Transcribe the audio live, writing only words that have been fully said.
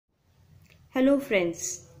Hello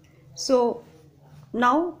friends. So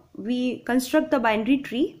now we construct the binary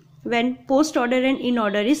tree when post order and in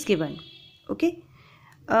order is given. Okay.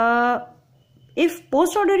 If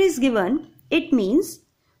post order is given, it means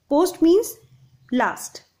post means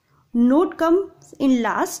last. Node comes in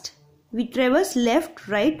last. We traverse left,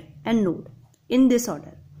 right and node in this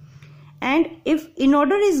order. And if in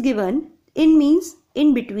order is given, in means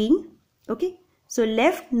in between. Okay. So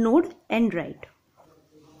left, node and right.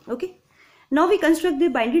 Okay. Now we construct the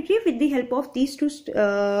binary tree with the help of these two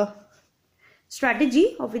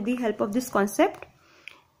strategy or with the help of this concept.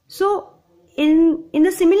 So in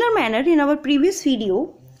the similar manner in our previous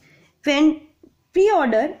video, when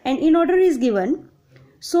pre-order and in-order is given,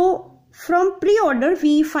 so from pre-order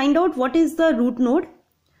we find out what is the root node.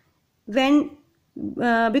 When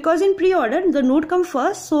because in pre-order the node comes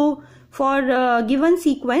first, so for given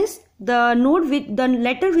sequence the node with the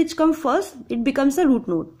letter which comes first, it becomes a root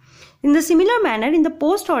node. In the similar manner, in the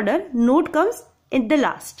post order, node comes in the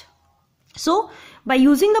last. So by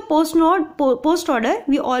using the post order,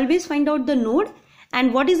 we always find out the node,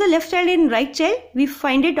 and what is the left child and right child, we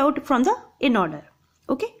find it out from the in order.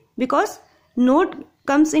 Okay, because node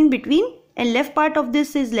comes in between and left part of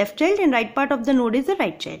this is left child and right part of the node is the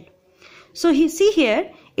right child. So you see here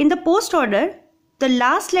in the post order, the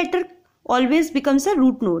last letter always becomes a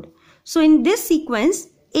root node. So in this sequence,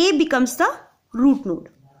 A becomes the root node.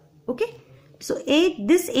 Okay, so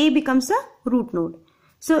this A becomes a root node.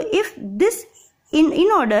 So if this in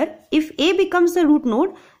order, if A becomes the root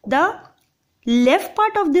node, the left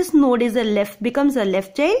part of this node is becomes a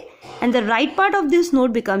left child, and the right part of this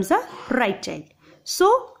node becomes a right child.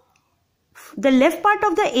 So the left part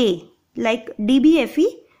of the A, like DBFE,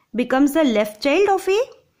 becomes the left child of A,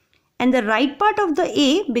 and the right part of the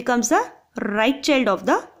A becomes the right child of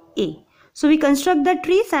the A. So we construct the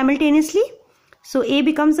tree simultaneously. So A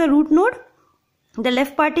becomes a root node, the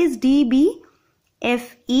left part is D, B,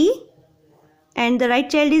 F, E, and the right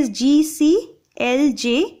child is G, C, L,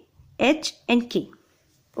 J, H and K.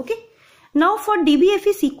 Okay. Now for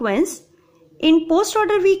DBFE sequence, in post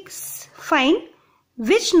order we find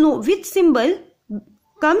which symbol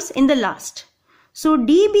comes in the last. So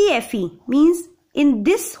DBFE means in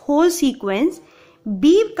this whole sequence,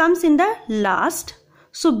 B comes in the last,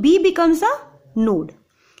 so B becomes a node.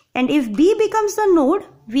 And if B becomes the node,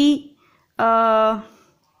 we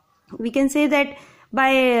can say that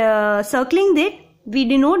by circling that, we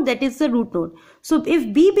denote that is the root node. So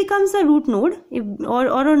if B becomes a root node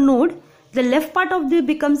or a node, the left part of the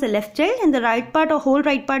becomes a left child and the right part or whole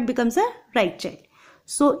right part becomes a right child.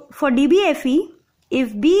 So for DBFE,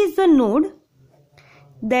 if B is the node,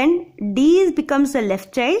 then D becomes a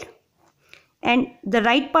left child and the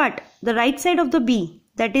right part, the right side of the B,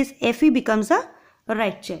 that is FE, becomes a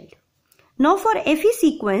right child. Now for FE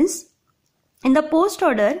sequence, in the post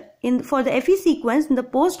order, for the FE sequence in the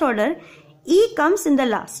post order, E comes in the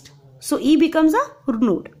last. So E becomes a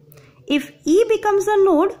node. If E becomes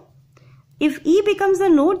a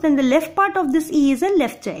node, then the left part of this E is a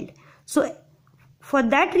left child. So for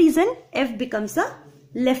that reason, F becomes a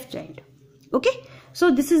left child. Okay.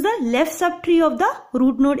 So this is the left subtree of the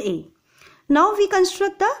root node A. Now we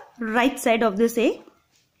construct the right side of this A.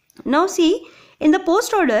 Now see, in the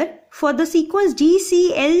post order, for the sequence G,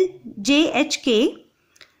 C, L, J, H, K,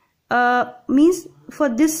 means for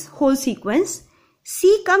this whole sequence,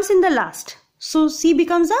 C comes in the last. So C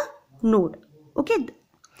becomes a node. Okay.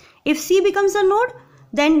 If C becomes a node,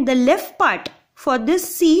 then the left part for this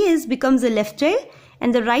C becomes a left child,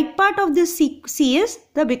 and the right part of this C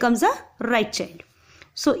becomes a right child.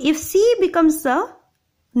 So if C becomes a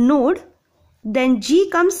node, then G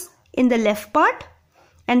comes in the left part,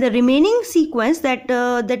 and the remaining sequence that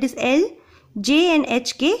is L, J and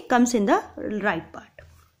H, K comes in the right part.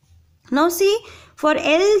 Now see, for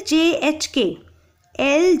L, J, H, K,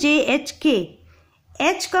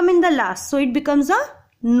 H come in the last, so it becomes a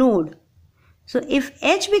node. So if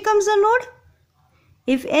H becomes a node,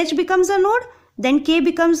 then K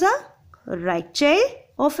becomes a right child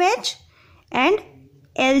of H and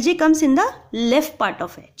LJ comes in the left part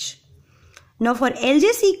of H. Now for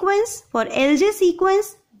LJ sequence,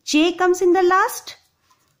 J comes in the last.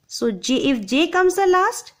 So if J comes the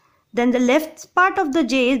last, then the left part of the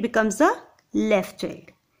J becomes the left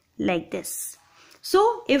child, like this.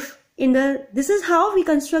 So this is how we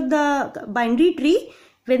construct the binary tree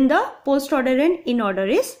when the post order and in order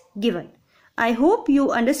is given. I hope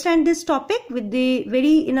you understand this topic with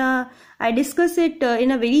I discuss it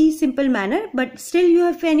in a very simple manner, but still you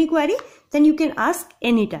have any query, then you can ask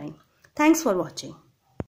anytime. Thanks for watching.